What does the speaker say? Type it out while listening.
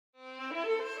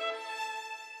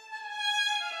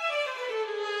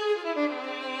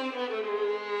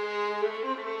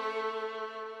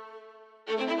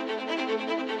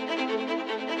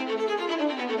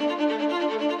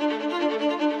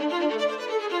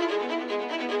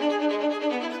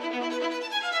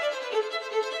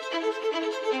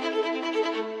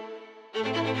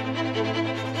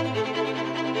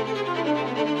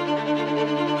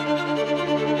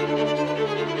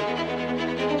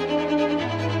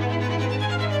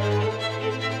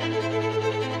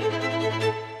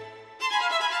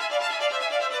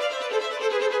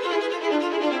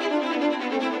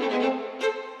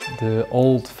the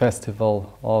old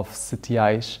festival of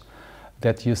Seteais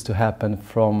that used to happen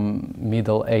from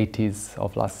middle 80s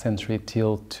of last century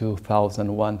till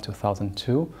 2001,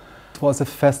 2002. It was a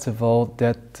festival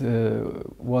that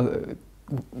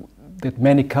that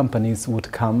many companies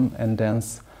would come and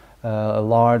dance a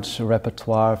large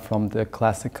repertoire from the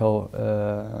classical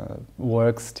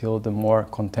works till the more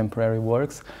contemporary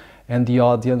works, and the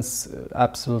audience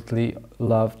absolutely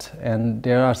loved. And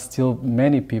there are still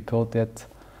many people that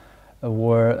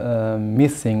were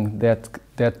missing that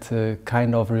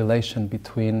kind of relation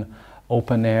between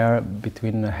open air,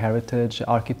 between heritage,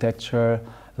 architecture,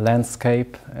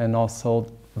 landscape, and also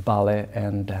ballet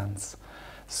and dance.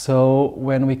 So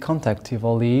when we contacted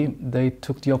Tivoli, they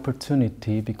took the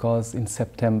opportunity because in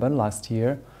September last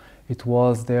year it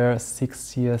was their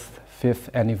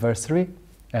 65th anniversary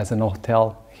as an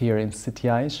hotel here in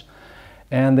Seteais,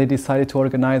 and they decided to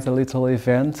organize a little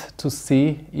event to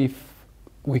see if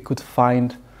we could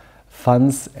find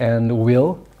funds and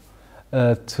will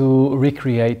to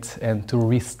recreate and to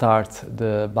restart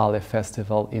the ballet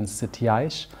festival in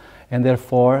Seteais, and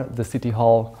therefore the City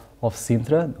Hall of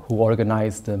Sintra, who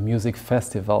organized the music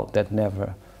festival that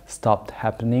never stopped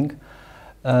happening,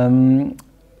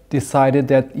 decided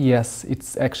that yes,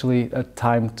 it's actually a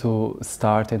time to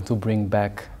start and to bring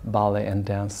back ballet and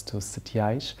dance to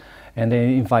Seteais, and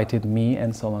they invited me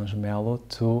and Solange Melo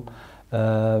to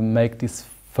make this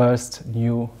first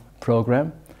new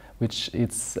program, which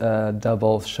is a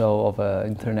double show of an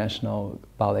international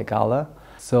ballet gala.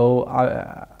 So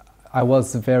I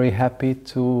was very happy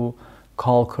to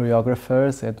call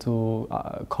choreographers and to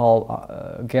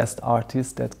call guest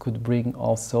artists that could bring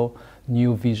also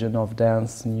new vision of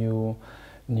dance, new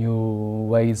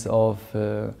ways of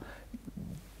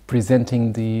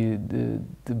presenting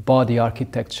the body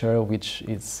architecture, which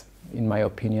is, in my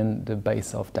opinion, the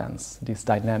base of dance, this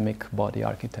dynamic body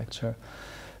architecture.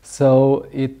 So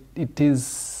it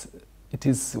is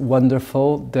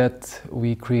wonderful that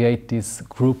we create this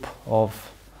group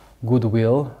of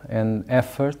goodwill and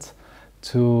effort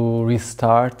to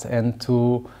restart and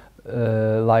to,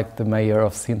 like the mayor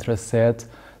of Sintra said,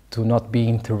 to not be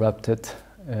interrupted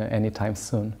anytime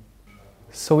soon.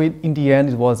 So in the end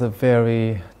it was a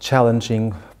very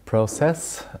challenging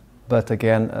process, but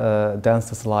again,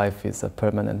 dancer's life is a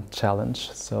permanent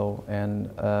challenge. So, and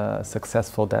a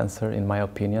successful dancer, in my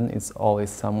opinion, is always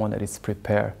someone that is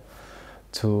prepared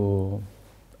to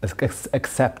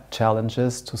accept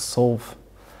challenges, to solve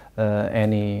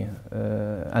any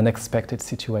unexpected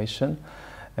situation.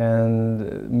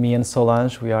 And me and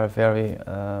Solange, we are very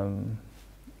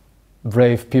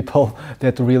brave people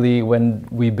that really, when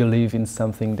we believe in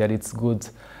something that it's good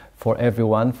for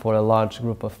everyone, for a large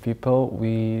group of people,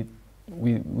 we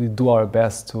do our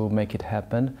best to make it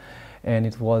happen. And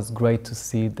it was great to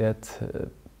see that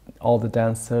all the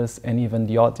dancers and even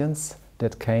the audience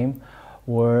that came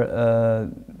were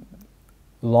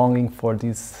longing for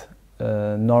this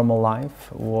normal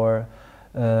life, or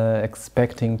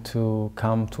expecting to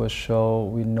come to a show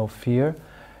with no fear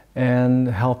and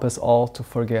help us all to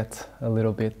forget a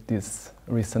little bit this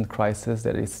recent crisis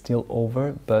that is still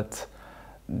over, but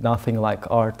nothing like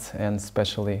art and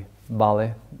especially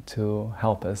ballet to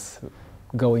help us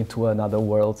go into another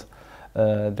world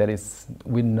that is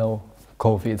with no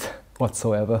COVID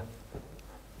whatsoever.